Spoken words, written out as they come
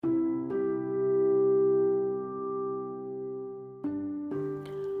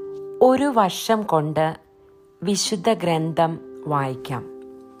ഒരു വർഷം കൊണ്ട് വിശുദ്ധ ഗ്രന്ഥം വായിക്കാം.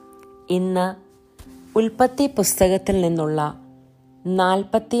 ഇന്ന് ഉൽപ്പത്തി പുസ്തകത്തിൽ നിന്നുള്ള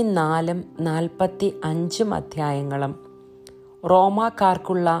 44 45 അധ്യായങ്ങളും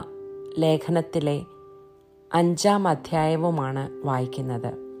റോമാക്കാർക്കുള്ള ലേഖനത്തിലെ 5 അധ്യായവുമാണ്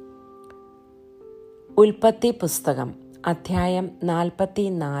വായിക്കുന്നത്. ഉൽപ്പത്തി പുസ്തകം അധ്യായം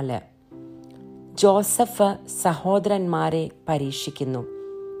 44. ജോസഫ് സഹോദരന്മാരെ പരീക്ഷിക്കുന്നു.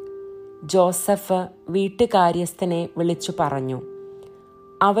 ജോസഫ് വീട്ടുകാര്യസ്ഥനെ വിളിച്ചു പറഞ്ഞു,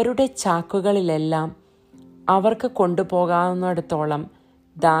 അവരുടെ ചാക്കുകളിലെല്ലാം അവർക്ക് കൊണ്ടുപോകാവുന്നിടത്തോളം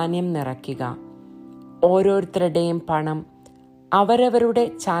ധാന്യം നിറയ്ക്കുക. ഓരോരുത്തരുടെയും പണം അവരവരുടെ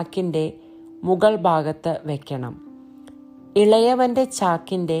ചാക്കിൻ്റെ മുകൾ ഭാഗത്ത് വയ്ക്കണം. ഇളയവൻ്റെ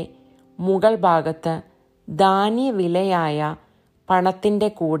ചാക്കിൻ്റെ മുകൾ ഭാഗത്ത് ധാന്യവിലയായ പണത്തിൻ്റെ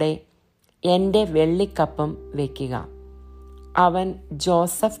കൂടെ എൻ്റെ വെള്ളിക്കപ്പും വയ്ക്കുക. അവൻ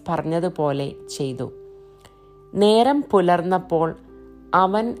ജോസഫ് പറഞ്ഞതുപോലെ ചെയ്തു. നേരം പുലർന്നപ്പോൾ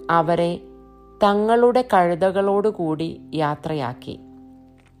അവൻ അവരെ തങ്ങളുടെ കഴുതകളോടുകൂടി യാത്രയാക്കി.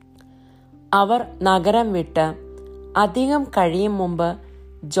 അവർ നഗരം വിട്ട് അധികം കഴിയും മുമ്പ്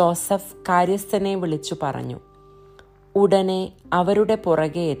ജോസഫ് കാര്യസ്ഥനെ വിളിച്ചു പറഞ്ഞു, ഉടനെ അവരുടെ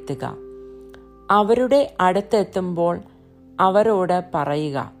പുറകെ എത്തുക. അവരുടെ അടുത്തെത്തുമ്പോൾ അവരോട്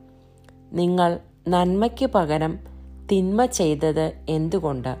പറയുക, നിങ്ങൾ നന്മയ്ക്ക് പകരം തിന്മ ചെയ്തത്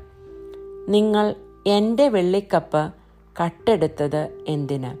എന്തുകൊണ്ട്? നിങ്ങൾ എൻ്റെ വെള്ളിക്കപ്പ് കട്ടെടുത്തത്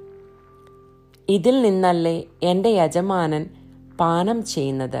എന്തിന്? ഇതിൽ നിന്നല്ലേ എൻ്റെ യജമാനൻ പാനം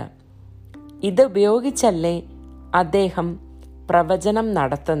ചെയ്യുന്നത്? ഇതുപയോഗിച്ചല്ലേ അദ്ദേഹം പ്രവചനം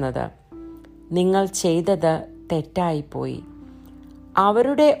നടത്തുന്നത്? നിങ്ങൾ ചെയ്തത് തെറ്റായിപ്പോയി.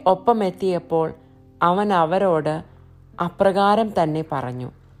 അവരുടെ ഒപ്പമെത്തിയപ്പോൾ അവൻ അവരോട് അപ്രകാരം തന്നെ പറഞ്ഞു.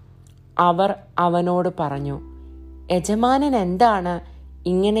 അവർ അവനോട് പറഞ്ഞു, യജമാനൻ എന്താണ്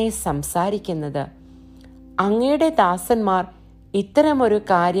ഇങ്ങനെ സംസാരിക്കുന്നത്? അങ്ങയുടെ ദാസന്മാർ ഇത്തരമൊരു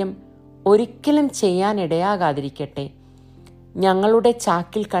കാര്യം ഒരിക്കലും ചെയ്യാനിടയാകാതിരിക്കട്ടെ. ഞങ്ങളുടെ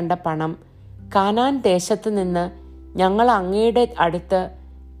ചാക്കിൽ കണ്ട പണം കാനാൻ ദേശത്ത് നിന്ന് ഞങ്ങൾ അങ്ങയുടെ അടുത്ത്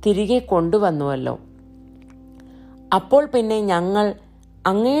തിരികെ കൊണ്ടുവന്നുവല്ലോ. അപ്പോൾ പിന്നെ ഞങ്ങൾ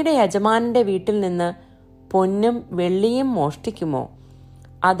അങ്ങയുടെ യജമാനന്റെ വീട്ടിൽ നിന്ന് പൊന്നും വെള്ളിയും മോഷ്ടിക്കുമോ?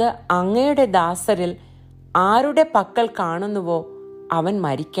 അത് അങ്ങയുടെ ദാസരിൽ ആരുടെ പക്കൽ കാണുന്നുവോ അവൻ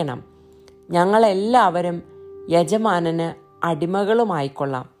മരിക്കണം. ഞങ്ങളെല്ലാവരും യജമാനന്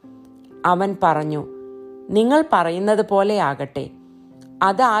അടിമകളുമായിക്കൊള്ളാം. അവൻ പറഞ്ഞു, നിങ്ങൾ പറയുന്നത് പോലെ ആകട്ടെ.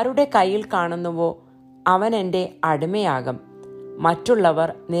 അത് ആരുടെ കയ്യിൽ കാണുന്നുവോ അവൻ എൻ്റെ അടിമയാകും.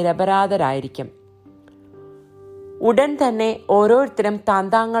 മറ്റുള്ളവർ നിരപരാധരായിരിക്കും. ഉടൻ തന്നെ ഓരോരുത്തരും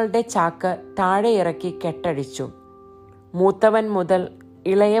താന്താങ്ങളുടെ ചാക്ക് താഴെ ഇറക്കി കെട്ടഴിച്ചു. മൂത്തവൻ മുതൽ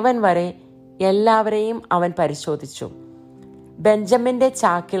ഇളയവൻ വരെ എല്ലാവരെയും അവൻ പരിശോധിച്ചു. ബെഞ്ചമിന്റെ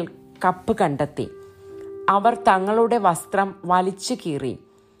ചാക്കിൽ കപ്പ് കണ്ടെത്തി. അവർ തങ്ങളുടെ വസ്ത്രം വലിച്ചു കീറി.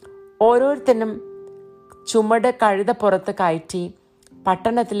 ഓരോരുത്തരും ചുമട് കഴുതപ്പുറത്ത് കയറ്റി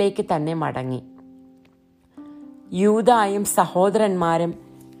പട്ടണത്തിലേക്ക് തന്നെ മടങ്ങി. യൂദായും സഹോദരന്മാരും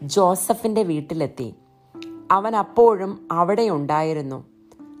ജോസഫിന്റെ വീട്ടിലെത്തി. അവൻ അപ്പോഴും അവിടെ ഉണ്ടായിരുന്നു.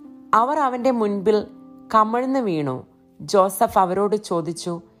 അവർ അവന്റെ മുൻപിൽ കമിഴ്ന്നു വീണു. ജോസഫ് അവരോട്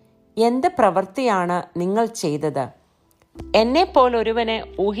ചോദിച്ചു, എന്ത് പ്രവൃത്തിയാണ് നിങ്ങൾ ചെയ്തത്? എന്നെപ്പോലൊരുവന്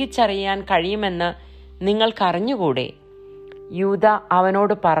ഊഹിച്ചറിയാൻ കഴിയുമെന്ന് നിങ്ങൾക്കറിഞ്ഞുകൂടെ? യൂദ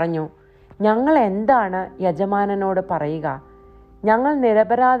അവനോട് പറഞ്ഞു, ഞങ്ങൾ എന്താണ് യജമാനനോട് പറയുക? ഞങ്ങൾ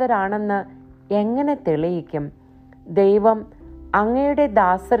നിരപരാധരാണെന്ന് എങ്ങനെ തെളിയിക്കും? ദൈവം അങ്ങയുടെ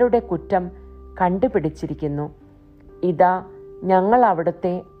ദാസരുടെ കുറ്റം കണ്ടുപിടിച്ചിരിക്കുന്നു. ഇതാ, ഞങ്ങൾ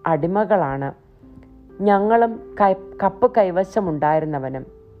അവിടുത്തെ അടിമകളാണ്, ഞങ്ങളും കപ്പ് കൈവശമുണ്ടായിരുന്നവനും.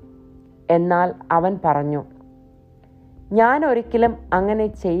 എന്നാൽ അവൻ പറഞ്ഞു, ഞാൻ ഒരിക്കലും അങ്ങനെ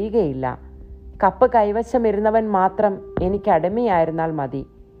ചെയ്യുകയില്ല. കപ്പ് കൈവശമിരുന്നവൻ മാത്രം എനിക്ക് അടിമയായിരുന്നാൽ മതി.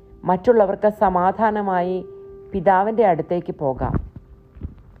 മറ്റുള്ളവർക്ക് സമാധാനമായി പിതാവിൻ്റെ അടുത്തേക്ക് പോകാം.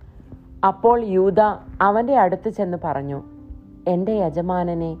 അപ്പോൾ യൂദ അവൻ്റെ അടുത്ത് ചെന്ന് പറഞ്ഞു, എൻ്റെ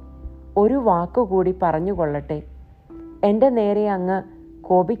യജമാനനെ ഒരു വാക്കുകൂടി പറഞ്ഞുകൊള്ളട്ടെ. എൻ്റെ നേരെ അങ്ങ്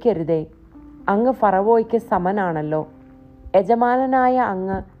കോപിക്കരുതേ. അങ്ങ് ഫറവോയ്ക്ക് സമനാണല്ലോ. യജമാനനായ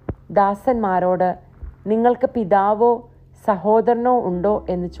അങ്ങ് ദാസന്മാരോട് നിങ്ങൾക്ക് പിതാവോ സഹോദരനോ ഉണ്ടോ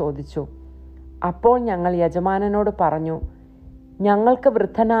എന്ന് ചോദിച്ചു. അപ്പോൾ ഞങ്ങൾ യജമാനനോട് പറഞ്ഞു, ഞങ്ങൾക്ക്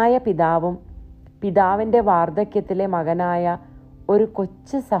വൃദ്ധനായ പിതാവും പിതാവിൻ്റെ വാർദ്ധക്യത്തിലെ മകനായ ഒരു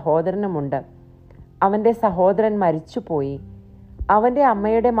കൊച്ചു സഹോദരനുമുണ്ട്. അവൻ്റെ സഹോദരൻ മരിച്ചുപോയി. അവൻ്റെ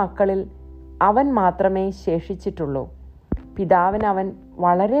അമ്മയുടെ മക്കളിൽ അവൻ മാത്രമേ ശേഷിച്ചിട്ടുള്ളൂ. പിതാവിന് അവൻ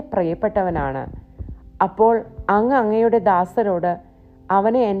വളരെ പ്രിയപ്പെട്ടവനാണ്. അപ്പോൾ അങ്ങയുടെ ദാസരോട്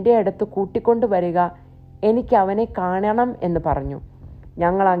അവനെ എൻ്റെ അടുത്ത് കൂട്ടിക്കൊണ്ടുവരിക, എനിക്ക് അവനെ കാണണം എന്ന് പറഞ്ഞു.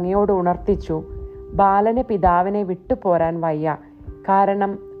 ഞങ്ങൾ അങ്ങയോട് ഉണർത്തിച്ചു, ബാലന് പിതാവിനെ വിട്ടുപോരാൻ വയ്യ,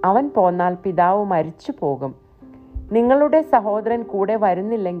 കാരണം അവൻ പോന്നാൽ പിതാവ് മരിച്ചു പോകും. നിങ്ങളുടെ സഹോദരൻ കൂടെ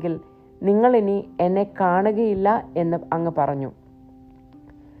വരുന്നില്ലെങ്കിൽ നിങ്ങൾ ഇനി എന്നെ കാണുകയില്ല എന്ന് അങ്ങ് പറഞ്ഞു.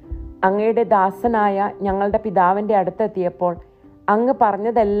 അങ്ങയുടെ ദാസനായ ഞങ്ങളുടെ പിതാവിൻ്റെ അടുത്തെത്തിയപ്പോൾ അങ്ങ്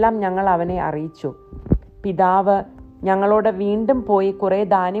പറഞ്ഞതെല്ലാം ഞങ്ങൾ അവനെ അറിയിച്ചു. പിതാവ് ഞങ്ങളോട് വീണ്ടും പോയി കുറേ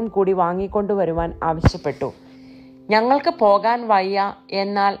ധാന്യം കൂടി വാങ്ങിക്കൊണ്ടുവരുവാൻ ആവശ്യപ്പെട്ടു. ഞങ്ങൾക്ക് പോകാൻ വയ്യ,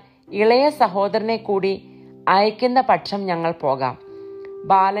 എന്നാൽ ഇളയ സഹോദരനെ കൂടി അയക്കുന്ന പക്ഷം ഞങ്ങൾ പോകാം.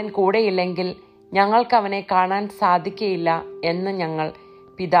 ബാലൻ കൂടെയില്ലെങ്കിൽ ഞങ്ങൾക്ക് അവനെ കാണാൻ സാധിക്കയില്ല എന്ന് ഞങ്ങൾ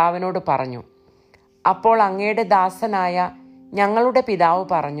പിതാവിനോട് പറഞ്ഞു. അപ്പോൾ അങ്ങയുടെ ദാസനായ ഞങ്ങളുടെ പിതാവ്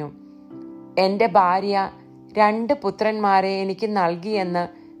പറഞ്ഞു, എൻ്റെ ഭാര്യ 2 പുത്രന്മാരെ എനിക്ക് നൽകിയെന്ന്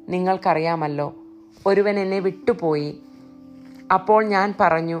നിങ്ങൾക്കറിയാമല്ലോ. ഒരുവൻ എന്നെ വിട്ടുപോയി. അപ്പോൾ ഞാൻ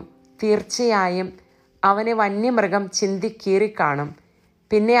പറഞ്ഞു, തീർച്ചയായും അവനെ വന്യമൃഗം കീറിക്കാണും.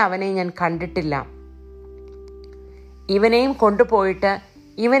 പിന്നെ അവനെ ഞാൻ കണ്ടിട്ടില്ല. ഇവനെയും കൊണ്ടുപോയിട്ട്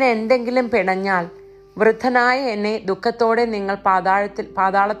ഇവൻ എന്തെങ്കിലും പിണഞ്ഞാൽ വൃദ്ധനായ എന്നെ ദുഃഖത്തോടെ നിങ്ങൾ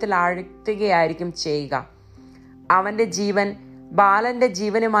പാതാളത്തിൽ ആഴ്ത്തുകയായിരിക്കും ചെയ്യുക. അവൻ്റെ ജീവൻ ബാലന്റെ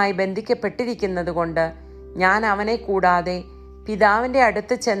ജീവനുമായി ബന്ധിക്കപ്പെട്ടിരിക്കുന്നത് കൊണ്ട് ഞാൻ അവനെ കൂടാതെ പിതാവിൻ്റെ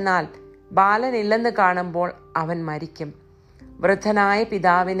അടുത്ത് ചെന്നാൽ ബാലനില്ലെന്ന് കാണുമ്പോൾ അവൻ മരിക്കും. വൃദ്ധനായ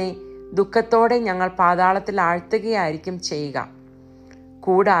പിതാവിനെ ദുഃഖത്തോടെ ഞങ്ങൾ പാതാളത്തിൽ ആഴ്ത്തുകയായിരിക്കും ചെയ്യുക.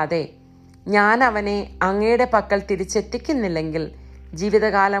 കൂടാതെ ഞാൻ അവനെ അങ്ങയുടെ പക്കൽ തിരിച്ചെത്തിക്കുന്നില്ലെങ്കിൽ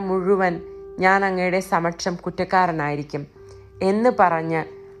ജീവിതകാലം മുഴുവൻ ഞാൻ അങ്ങയുടെ സമക്ഷം കുറ്റക്കാരനായിരിക്കും എന്ന് പറഞ്ഞ്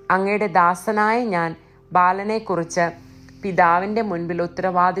അങ്ങയുടെ ദാസനായ ഞാൻ ബാലനെക്കുറിച്ച് പിതാവിൻ്റെ മുൻപിൽ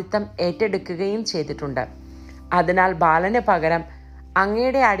ഉത്തരവാദിത്തം ഏറ്റെടുക്കുകയും ചെയ്തിട്ടുണ്ട്. അതിനാൽ ബാലന് പകരം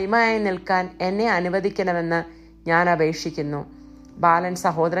അങ്ങയുടെ അടിമയായി നിൽക്കാൻ എന്നെ അനുവദിക്കണമെന്ന് ഞാൻ അപേക്ഷിക്കുന്നു. ബാലൻ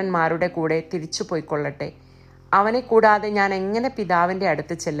സഹോദരന്മാരുടെ കൂടെ തിരിച്ചു പോയിക്കൊള്ളട്ടെ. അവനെ കൂടാതെ ഞാൻ എങ്ങനെ പിതാവിൻ്റെ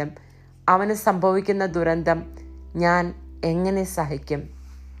അടുത്ത് ചെല്ലും? അവന് സംഭവിക്കുന്ന ദുരന്തം ഞാൻ എങ്ങനെ സഹിക്കും?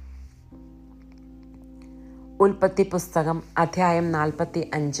 ഉൽപ്പത്തി പുസ്തകം അധ്യായം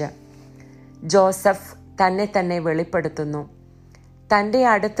 45. ജോസഫ് തന്നെ വെളിപ്പെടുത്തുന്നു. തൻ്റെ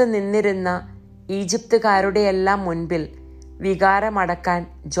അടുത്ത് നിന്നിരുന്ന ഈജിപ്തുകാരുടെ എല്ലാം മുൻപിൽ വികാരമടക്കാൻ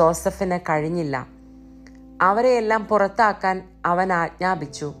ജോസഫിന് കഴിഞ്ഞില്ല. അവരെയെല്ലാം പുറത്താക്കാൻ അവൻ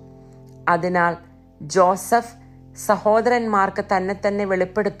ആജ്ഞാപിച്ചു. അതിനാൽ ജോസഫ് സഹോദരന്മാർക്ക് തന്നെ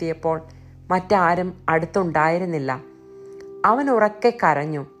വെളിപ്പെടുത്തിയപ്പോൾ മറ്റാരും അടുത്തുണ്ടായിരുന്നില്ല. അവൻ ഉറക്കെ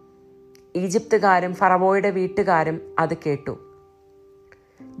കരഞ്ഞു. ഈജിപ്തുകാരും ഫറവോയുടെ വീട്ടുകാരും അത് കേട്ടു.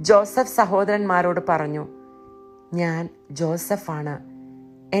 ജോസഫ് സഹോദരന്മാരോട് പറഞ്ഞു, ഞാൻ ജോസഫാണ്.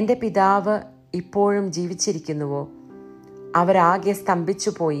 എൻ്റെ പിതാവ് ഇപ്പോഴും ജീവിച്ചിരിക്കുന്നുവോ? അവരാകെ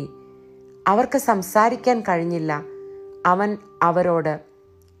സ്തംഭിച്ചുപോയി. അവർക്ക് സംസാരിക്കാൻ കഴിഞ്ഞില്ല. അവൻ അവരോട്,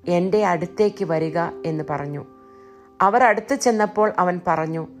 എൻ്റെ അടുത്തേക്ക് വരിക എന്ന് പറഞ്ഞു. അവർ അടുത്ത് ചെന്നപ്പോൾ അവൻ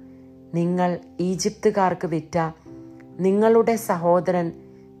പറഞ്ഞു, നിങ്ങൾ ഈജിപ്തുകാർക്ക് വിറ്റ നിങ്ങളുടെ സഹോദരൻ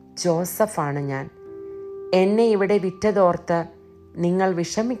ജോസഫാണ് ഞാൻ. എന്നെ ഇവിടെ വിറ്റതോർത്ത് നിങ്ങൾ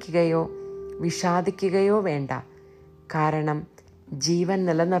വിഷമിക്കുകയോ വിഷാദിക്കുകയോ വേണ്ട. കാരണം ജീവൻ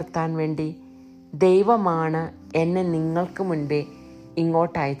നിലനിർത്താൻ വേണ്ടി ദൈവമാണ് എന്നെ നിങ്ങൾക്ക് മുൻപേ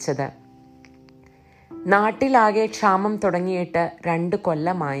ഇങ്ങോട്ടയച്ചത്. നാട്ടിലാകെ ക്ഷാമം തുടങ്ങിയിട്ട് 2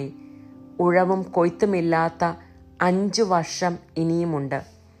 കൊല്ലമായി. ഉഴവും കൊയ്ത്തുമില്ലാത്ത 5 വർഷം ഇനിയുമുണ്ട്.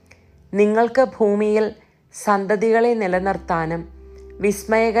 നിങ്ങൾക്ക് ഭൂമിയിൽ സന്തതികളെ നിലനിർത്താനും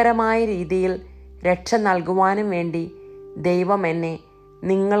വിസ്മയകരമായ രീതിയിൽ രക്ഷ നൽകുവാനും വേണ്ടി ദൈവം എന്നെ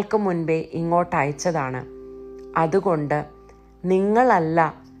നിങ്ങൾക്ക് മുൻപേ ഇങ്ങോട്ടയച്ചതാണ്. അതുകൊണ്ട് നിങ്ങളല്ല,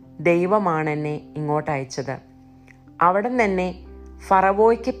 ദൈവമാണെന്നെ ഇങ്ങോട്ടയച്ചത്. അവിടെ തന്നെ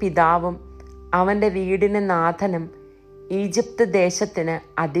ഫറവോയ്ക്ക് പിതാവും അവൻ്റെ വീടിന് നാഥനും ഈജിപ്ത് ദേശത്തിന്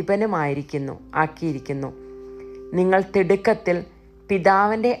ആക്കിയിരിക്കുന്നു. നിങ്ങൾ തിടുക്കത്തിൽ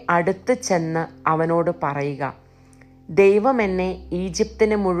പിതാവിൻ്റെ അടുത്ത് ചെന്ന് അവനോട് പറയുക, ദൈവം എന്നെ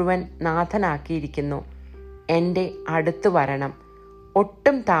ഈജിപ്തിന് മുഴുവൻ നാഥനാക്കിയിരിക്കുന്നു. എൻ്റെ അടുത്ത് വരണം,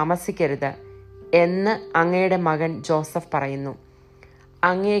 ഒട്ടും താമസിക്കരുത് എന്ന് അങ്ങയുടെ മകൻ ജോസഫ് പറയുന്നു.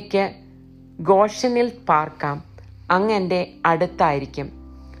 അങ്ങേക്ക് ഗോഷനിൽ പാർക്കാം. അങ്ങ് എൻ്റെ അടുത്തായിരിക്കും.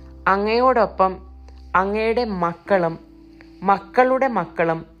 അങ്ങയോടൊപ്പം അങ്ങയുടെ മക്കളും മക്കളുടെ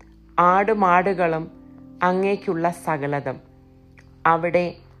മക്കളും ആടുമാടുകളും അങ്ങേക്കുള്ള സകലതും. അവിടെ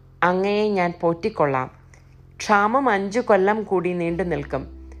അങ്ങയെ ഞാൻ പോറ്റിക്കൊള്ളാം. ക്ഷാമം 5 കൊല്ലം കൂടി നീണ്ടു നിൽക്കും.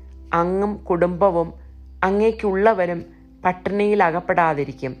 അങ്ങും കുടുംബവും അങ്ങേക്കുള്ളവരും പട്ടിണിയിൽ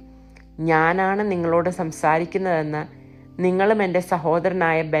അകപ്പെടാതിരിക്കും. ഞാനാണ് നിങ്ങളോട് സംസാരിക്കുന്നതെന്ന് നിങ്ങളും എൻ്റെ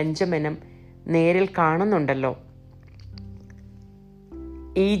സഹോദരനായ ബെഞ്ചമിനും നേരിൽ കാണുന്നുണ്ടല്ലോ.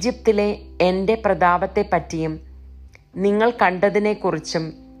 ഈജിപ്തിലെ എൻ്റെ പ്രതാപത്തെപ്പറ്റിയും നിങ്ങൾ കണ്ടതിനെക്കുറിച്ചും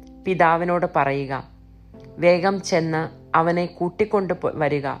പിതാവിനോട് പറയുക. വേഗം ചെന്ന് അവനെ കൂട്ടിക്കൊണ്ടു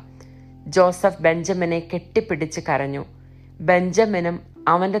വരിക. ജോസഫ് ബെഞ്ചമിനെ കെട്ടിപ്പിടിച്ച് കരഞ്ഞു. ബെഞ്ചമിനും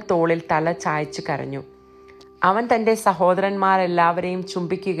അവൻ്റെ തോളിൽ തല ചായ്ച്ചു കരഞ്ഞു. അവൻ തൻ്റെ സഹോദരന്മാരെല്ലാവരെയും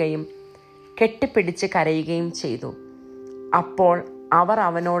ചുംബിക്കുകയും കെട്ടിപ്പിടിച്ച് കരയുകയും ചെയ്തു. അപ്പോൾ അവർ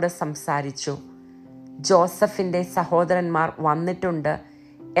അവനോട് സംസാരിച്ചു. ജോസഫിൻ്റെ സഹോദരന്മാർ വന്നിട്ടുണ്ട്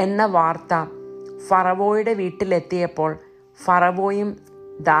എന്ന വാർത്ത ഫറവോയുടെ വീട്ടിലെത്തിയപ്പോൾ ഫറവോയും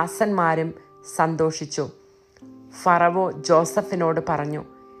ദാസന്മാരും സന്തോഷിച്ചു. ഫറവോ ജോസഫിനോട് പറഞ്ഞു,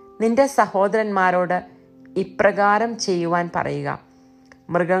 നിന്റെ സഹോദരന്മാരോട് ഇപ്രകാരം ചെയ്യുവാൻ പറയുക.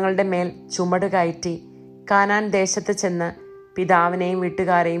 മൃഗങ്ങളുടെ മേൽ ചുമട് കയറ്റി കാനാൻ ദേശത്ത് ചെന്ന് പിതാവിനെയും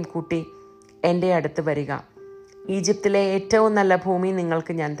വീട്ടുകാരെയും കൂട്ടി എൻ്റെ അടുത്ത് വരിക. ഈജിപ്തിലെ ഏറ്റവും നല്ല ഭൂമി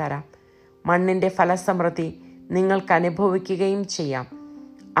നിങ്ങൾക്ക് ഞാൻ തരാം. മണ്ണിൻ്റെ ഫലസമൃദ്ധി നിങ്ങൾക്ക് അനുഭവിക്കുകയും ചെയ്യാം.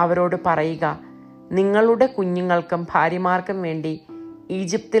 അവരോട് പറയുക, നിങ്ങളുടെ കുഞ്ഞുങ്ങൾക്കും ഭാര്യമാർക്കും വേണ്ടി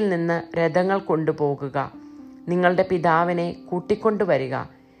ഈജിപ്തിൽ നിന്ന് രഥങ്ങൾ കൊണ്ടുപോകുക. നിങ്ങളുടെ പിതാവിനെ കൂട്ടിക്കൊണ്ടുവരിക.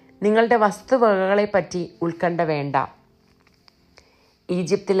 നിങ്ങളുടെ വസ്തുവകകളെപ്പറ്റി ഉത്കണ്ഠ വേണ്ട.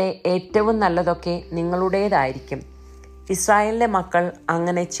 ഈജിപ്തിലെ ഏറ്റവും നല്ലതൊക്കെ നിങ്ങളുടേതായിരിക്കും. ഇസ്രായേലിലെ മക്കൾ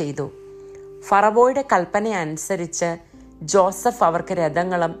അങ്ങനെ ചെയ്തു. ഫറവോയുടെ കൽപ്പന അനുസരിച്ച് ജോസഫ് അവർക്ക്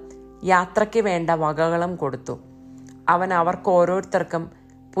രഥങ്ങളും യാത്രയ്ക്ക് വേണ്ട വകകളും കൊടുത്തു. അവൻ അവർക്ക് ഓരോരുത്തർക്കും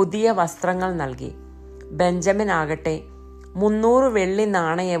പുതിയ വസ്ത്രങ്ങൾ നൽകി. ബെഞ്ചമിൻ ആകട്ടെ 300 വെള്ളി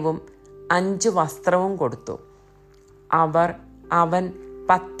നാണയവും 5 വസ്ത്രവും കൊടുത്തു. അവൻ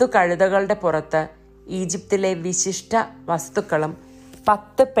 10 കഴുതകളുടെ പുറത്ത് ഈജിപ്തിലെ വിശിഷ്ട വസ്തുക്കളും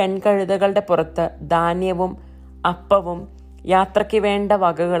 10 പെൺകഴുതകളുടെ പുറത്ത് ധാന്യവും അപ്പവും യാത്രയ്ക്ക് വേണ്ട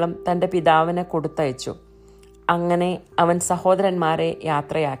വകകളും തൻ്റെ പിതാവിന് കൊടുത്തയച്ചു. അങ്ങനെ അവൻ സഹോദരന്മാരെ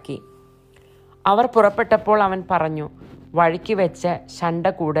യാത്രയാക്കി. അവർ പുറപ്പെട്ടപ്പോൾ അവൻ പറഞ്ഞു, വഴിക്ക് വെച്ച് ശണ്ട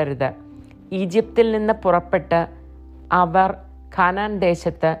കൂടരുത്. ഈജിപ്തിൽ നിന്ന് പുറപ്പെട്ട് അവർ കാനാൻ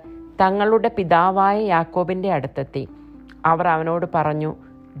ദേശത്ത് തങ്ങളുടെ പിതാവായ യാക്കോബിൻ്റെ അടുത്തെത്തി. അവർ അവനോട് പറഞ്ഞു,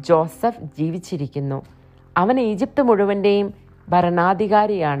 ജോസഫ് ജീവിച്ചിരിക്കുന്നു. അവൻ ഈജിപ്ത് മുഴുവൻ്റെയും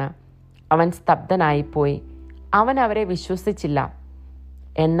ഭരണാധികാരിയാണ്. അവൻ സ്തബ്ധനായിപ്പോയി. അവൻ അവരെ വിശ്വസിച്ചില്ല.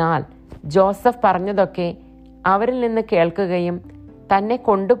 എന്നാൽ ജോസഫ് പറഞ്ഞതൊക്കെ അവരിൽ നിന്ന് കേൾക്കുകയും തന്നെ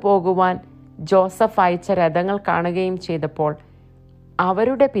കൊണ്ടുപോകുവാൻ ജോസഫ് അയച്ച രഥങ്ങൾ കാണുകയും ചെയ്തപ്പോൾ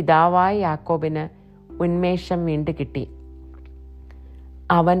അവരുടെ പിതാവായ യാക്കോബിന് ഉന്മേഷം വീണ്ടു കിട്ടി.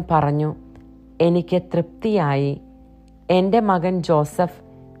 അവൻ പറഞ്ഞു, എനിക്ക് തൃപ്തിയായി. എൻ്റെ മകൻ ജോസഫ്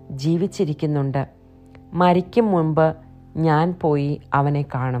ജീവിച്ചിരിക്കുന്നുണ്ട്. മരിക്കും മുമ്പ് ഞാൻ പോയി അവനെ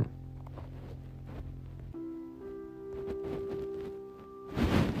കാണും.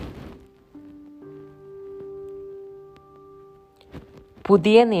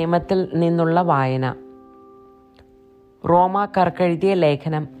 പുതിയ നിയമത്തിൽ നിന്നുള്ള വായന. റോമാക്കാർക്കെഴുതിയ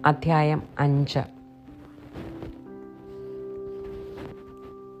ലേഖനം അധ്യായം 5.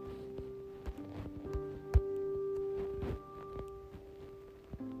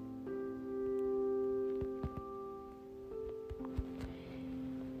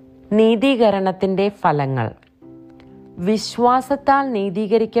 നീതീകരണത്തിൻ്റെ ഫലങ്ങൾ. വിശ്വാസത്താൽ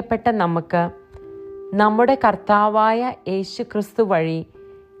നീതീകരിക്കപ്പെട്ട നമുക്ക് നമ്മുടെ കർത്താവായ യേശു ക്രിസ്തു വഴി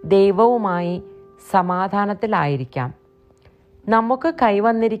ദൈവവുമായി സമാധാനത്തിലായിരിക്കാം. നമുക്ക്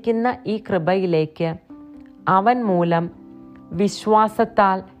കൈവന്നിരിക്കുന്ന ഈ കൃപയിലേക്ക് അവൻ മൂലം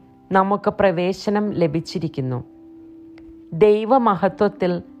വിശ്വാസത്താൽ നമുക്ക് പ്രവേശനം ലഭിച്ചിരിക്കുന്നു.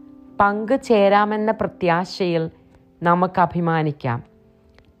 ദൈവമഹത്വത്തിൽ പങ്കുചേരാമെന്ന പ്രത്യാശയിൽ നമുക്ക് അഭിമാനിക്കാം.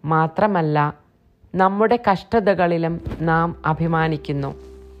 മാത്രമല്ല, നമ്മുടെ കഷ്ടതകളിലും നാം അഭിമാനിക്കുന്നു.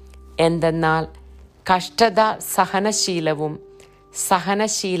 എന്തെന്നാൽ കഷ്ടത സഹനശീലവും,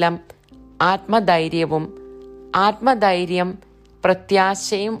 സഹനശീലം ആത്മധൈര്യവും, ആത്മധൈര്യം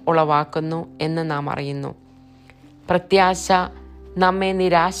പ്രത്യാശയും ഉളവാക്കുന്നു എന്ന് നാം അറിയുന്നു. പ്രത്യാശ നമ്മെ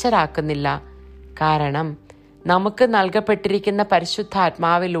നിരാശരാക്കുന്നില്ല. കാരണം നമുക്ക് നൽകപ്പെട്ടിരിക്കുന്ന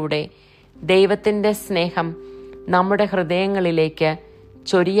പരിശുദ്ധാത്മാവിലൂടെ ദൈവത്തിൻ്റെ സ്നേഹം നമ്മുടെ ഹൃദയങ്ങളിലേക്ക്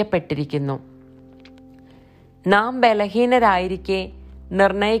ചൊരിയപ്പെട്ടിരിക്കുന്നു. നാം ബലഹീനരായിരിക്കെ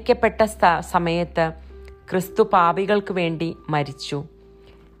നിർണയിക്കപ്പെട്ട സമയത്ത് ക്രിസ്തു പാപികൾക്ക് വേണ്ടി മരിച്ചു.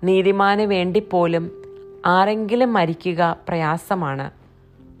 നീതിമാന് വേണ്ടിപ്പോലും ആരെങ്കിലും മരിക്കുക പ്രയാസമാണ്.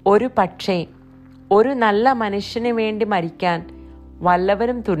 ഒരു പക്ഷേ ഒരു നല്ല മനുഷ്യന് വേണ്ടി മരിക്കാൻ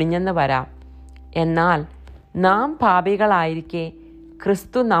വല്ലവരും തുനിഞ്ഞെന്ന് വരാം. എന്നാൽ നാം പാപികളായിരിക്കെ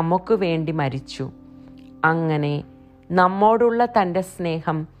ക്രിസ്തു നമുക്ക് വേണ്ടി മരിച്ചു. അങ്ങനെ നമ്മോടുള്ള തൻ്റെ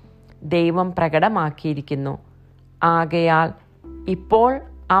സ്നേഹം ദൈവം പ്രകടമാക്കിയിരിക്കുന്നു. ആകയാൽ ഇപ്പോൾ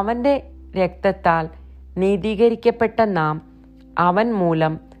അവൻ്റെ രക്തത്താൽ നീതീകരിക്കപ്പെട്ട നാം അവൻ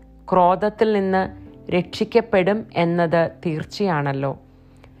മൂലം ക്രോധത്തിൽ നിന്ന് രക്ഷിക്കപ്പെടും എന്നത് തീർച്ചയാണല്ലോ.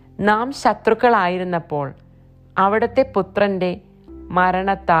 നാം ശത്രുക്കളായിരുന്നപ്പോൾ അവിടുത്തെ പുത്രൻ്റെ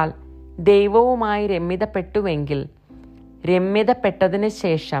മരണത്താൽ ദൈവവുമായി രമ്യതപ്പെട്ടുവെങ്കിൽ രമ്യതപ്പെട്ടതിനു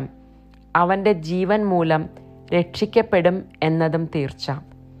ശേഷം അവൻ്റെ ജീവൻ മൂലം രക്ഷിക്കപ്പെടും എന്നതും തീർച്ച.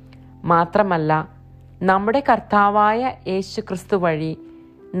 മാത്രമല്ല, നമ്മുടെ കർത്താവായ യേശുക്രിസ്തു വഴി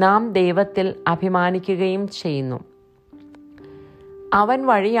നാം ദൈവത്തിൽ അഭിമാനിക്കുകയും ചെയ്യുന്നു. അവൻ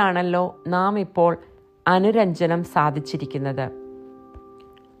വഴിയാണല്ലോ നാം ഇപ്പോൾ അനുരഞ്ജനം സാധിച്ചിരിക്കുന്നത്.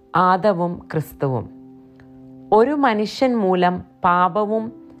 ആദവും ക്രിസ്തുവും. ഒരു മനുഷ്യൻ മൂലം പാപവും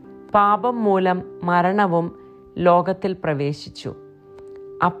പാപം മൂലം മരണവും ലോകത്തിൽ പ്രവേശിച്ചു.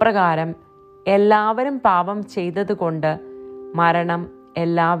 അപ്രകാരം എല്ലാവരും പാപം ചെയ്തതുകൊണ്ട് മരണം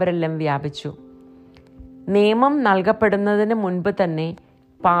എല്ലാവരിലും വ്യാപിച്ചു. നിയമം നൽകപ്പെടുന്നതിന് മുൻപ് തന്നെ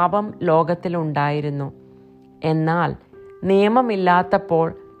പാപം ലോകത്തിലുണ്ടായിരുന്നു. എന്നാൽ നിയമമില്ലാത്തപ്പോൾ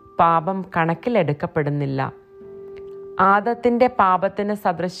പാപം കണക്കിലെടുക്കപ്പെടുന്നില്ല. ആദത്തിൻ്റെ പാപത്തിന്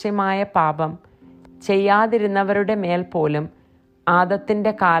സദൃശ്യമായ പാപം ചെയ്യാതിരുന്നവരുടെ മേൽ പോലും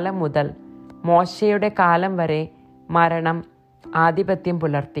ആദത്തിൻ്റെ കാലം മുതൽ മോശയുടെ കാലം വരെ മരണം ആധിപത്യം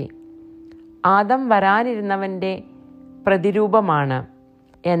പുലർത്തി. ആദം വരാനിരുന്നവൻ്റെ പ്രതിരൂപമാണ്.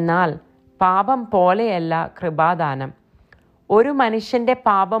 എന്നാൽ പാപം പോലെയല്ല കൃപാദാനം. ഒരു മനുഷ്യൻ്റെ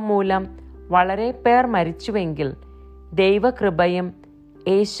പാപം മൂലം വളരെ പേർ മരിച്ചുവെങ്കിൽ ദൈവകൃപയും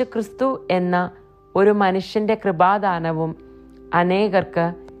യേശുക്രിസ്തു എന്ന ഒരു മനുഷ്യൻ്റെ കൃപാദാനവും അനേകർക്ക്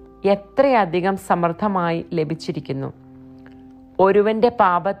എത്രയധികം സമൃദ്ധമായി ലഭിച്ചിരിക്കുന്നു. ഒരുവൻ്റെ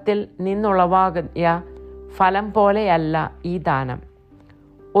പാപത്തിൽ നിന്നുളവാകിയ ഫലം പോലെയല്ല ഈ ദാനം.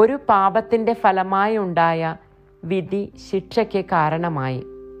 ഒരു പാപത്തിൻ്റെ ഫലമായി ഉണ്ടായ വിധി ശിക്ഷയ്ക്ക് കാരണമായി.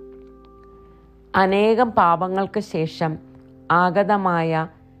 അനേകം പാപങ്ങൾക്ക് ശേഷം ആഗതമായ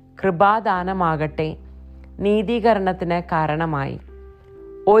കൃപാദാനമാകട്ടെ നീതീകരണത്തിന് കാരണമായി.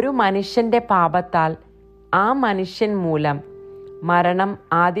 ഒരു മനുഷ്യൻ്റെ പാപത്താൽ ആ മനുഷ്യൻ മൂലം മരണം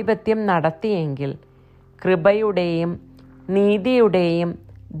ആധിപത്യം നടത്തിയെങ്കിൽ കൃപയുടെയും നീതിയുടെയും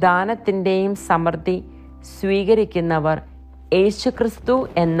ദാനത്തിൻ്റെയും സമൃദ്ധി സ്വീകരിക്കുന്നവർ യേശുക്രിസ്തു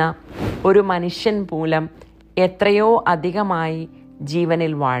എന്ന ഒരു മനുഷ്യൻ മൂലം എത്രയോ അധികമായി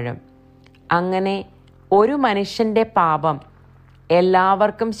ജീവനിൽ വാഴും. അങ്ങനെ ഒരു മനുഷ്യൻ്റെ പാപം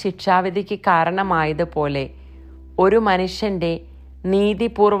എല്ലാവർക്കും ശിക്ഷാവിധിക്ക് കാരണമായതുപോലെ ഒരു മനുഷ്യൻ്റെ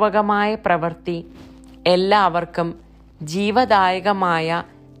നീതിപൂർവകമായ പ്രവൃത്തി എല്ലാവർക്കും ജീവദായകമായ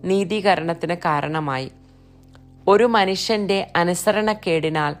നീതീകരണത്തിന് കാരണമായി. ഒരു മനുഷ്യൻ്റെ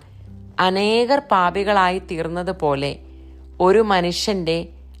അനുസരണക്കേടിനാൽ അനേകർ പാപികളായി തീർന്നതുപോലെ ഒരു മനുഷ്യൻ്റെ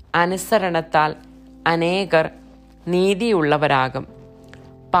അനുസരണത്താൽ അനേകർ നീതിയുള്ളവരാകും.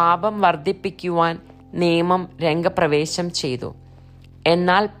 പാപം വർദ്ധിപ്പിക്കുവാൻ നിയമം രംഗപ്രവേശം ചെയ്തു.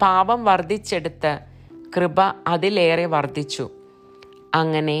 എന്നാൽ പാപം വർദ്ധിച്ചെടുത്ത് കൃപ അതിലേറെ വർദ്ധിച്ചു.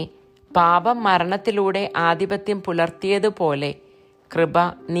 അങ്ങനെ പാപം മരണത്തിലൂടെ ആധിപത്യം പുലർത്തിയതുപോലെ കൃപ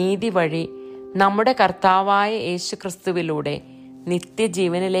നീതി വഴി നമ്മുടെ കർത്താവായ യേശുക്രിസ്തുവിലൂടെ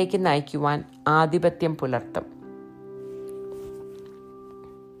നിത്യജീവനിലേക്ക് നയിക്കുവാൻ ആധിപത്യം പുലർത്തും.